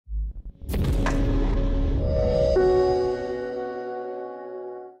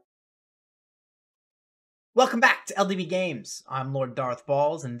Welcome back to LDB Games. I'm Lord Darth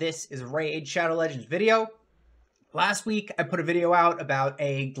Balls, and this is a Raid Shadow Legends video. Last week, I put a video out about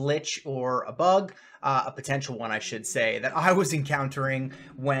a glitch or a bug, a potential one, I should say, that I was encountering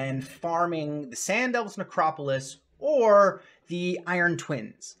when farming the Sand Devils Necropolis or the Iron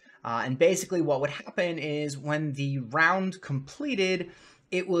Twins. And basically what would happen is when the round completed,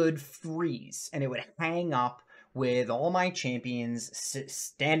 it would freeze and it would hang up with all my champions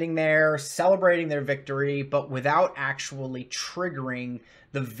standing there celebrating their victory, but without actually triggering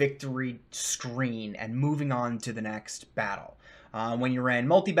the victory screen and moving on to the next battle. When you ran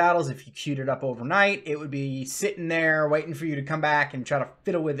multi-battles, if you queued it up overnight, it would be sitting there waiting for you to come back and try to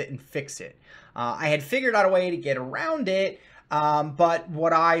fiddle with it and fix it. I had figured out a way to get around it, but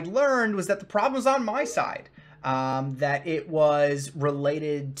what I learned was that the problem was on my side. That it was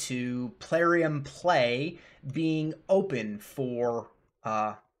related to Plarium Play being open for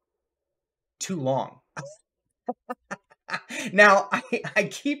too long. Now, I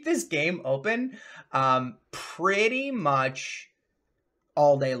keep this game open pretty much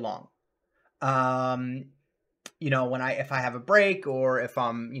all day long. You know, if I have a break or if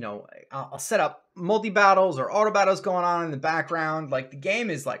I'm, I'll set up multi-battles or auto battles going on in the background. Like, the game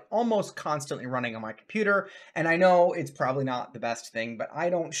is like almost constantly running on my computer, and I know it's probably not the best thing, but I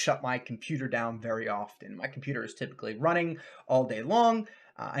don't shut my computer down very often. My computer is typically running all day long.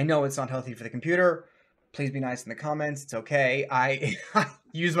 I know it's not healthy for the computer. Please be nice in the comments. It's okay. I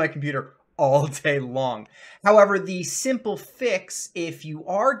use my computer all day long. However, the simple fix, if you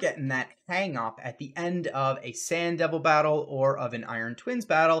are getting that hang up at the end of a Sand Devil battle or of an Iron Twins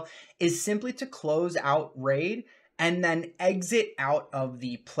battle, is simply to close out Raid and then exit out of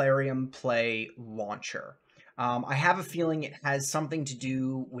the Plarium Play launcher. I have a feeling it has something to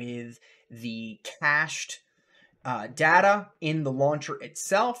do with the cached data in the launcher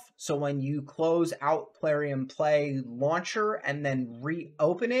itself. So when you close out Plarium Play launcher and then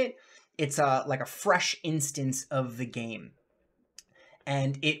reopen it, it's like a fresh instance of the game,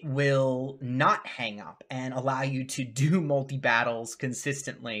 and it will not hang up and allow you to do multi-battles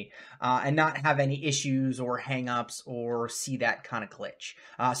consistently and not have any issues or hang-ups or see that kind of glitch.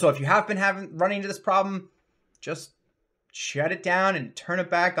 So if you have been running into this problem, just shut it down and turn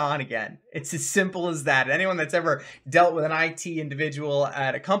it back on again. It's as simple as that. Anyone that's ever dealt with an IT individual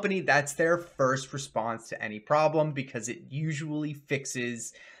at a company, that's their first response to any problem, because it usually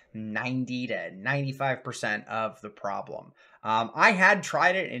fixes 90 to 95% of the problem. I had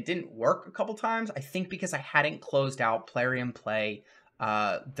tried it and it didn't work a couple times. I think because I hadn't closed out Plarium Play,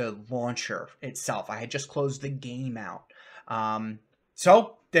 the launcher itself. I had just closed the game out.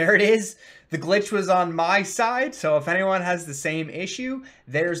 So there it is. The glitch was on my side. So if anyone has the same issue,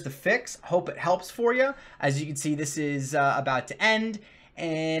 there's the fix. Hope it helps for you. As you can see, this is about to end,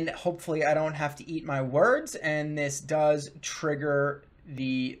 and hopefully I don't have to eat my words, and this does trigger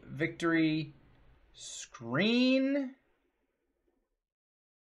the victory screen.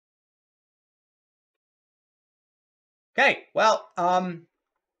 Okay, well, I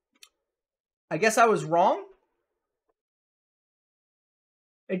guess I was wrong.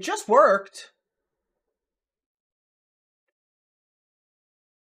 It just worked.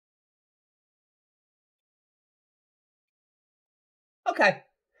 Okay.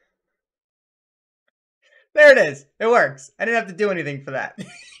 There it is. It works. I didn't have to do anything for that.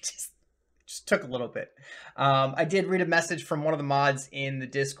 just took a little bit. I did read a message from one of the mods in the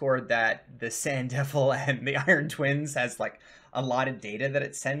Discord that the Sand Devil and the Iron Twins has like a lot of data that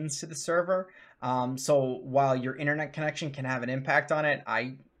it sends to the server. So while your internet connection can have an impact on it,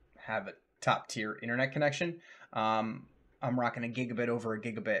 I have a top tier internet connection. I'm rocking a gigabit over a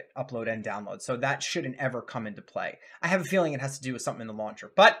gigabit upload and download, so that shouldn't ever come into play. I have a feeling it has to do with something in the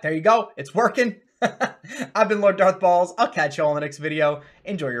launcher, but there you go. It's working. I've been Lord Darth Balls. I'll catch you all in the next video.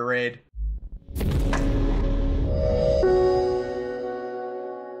 Enjoy your raid.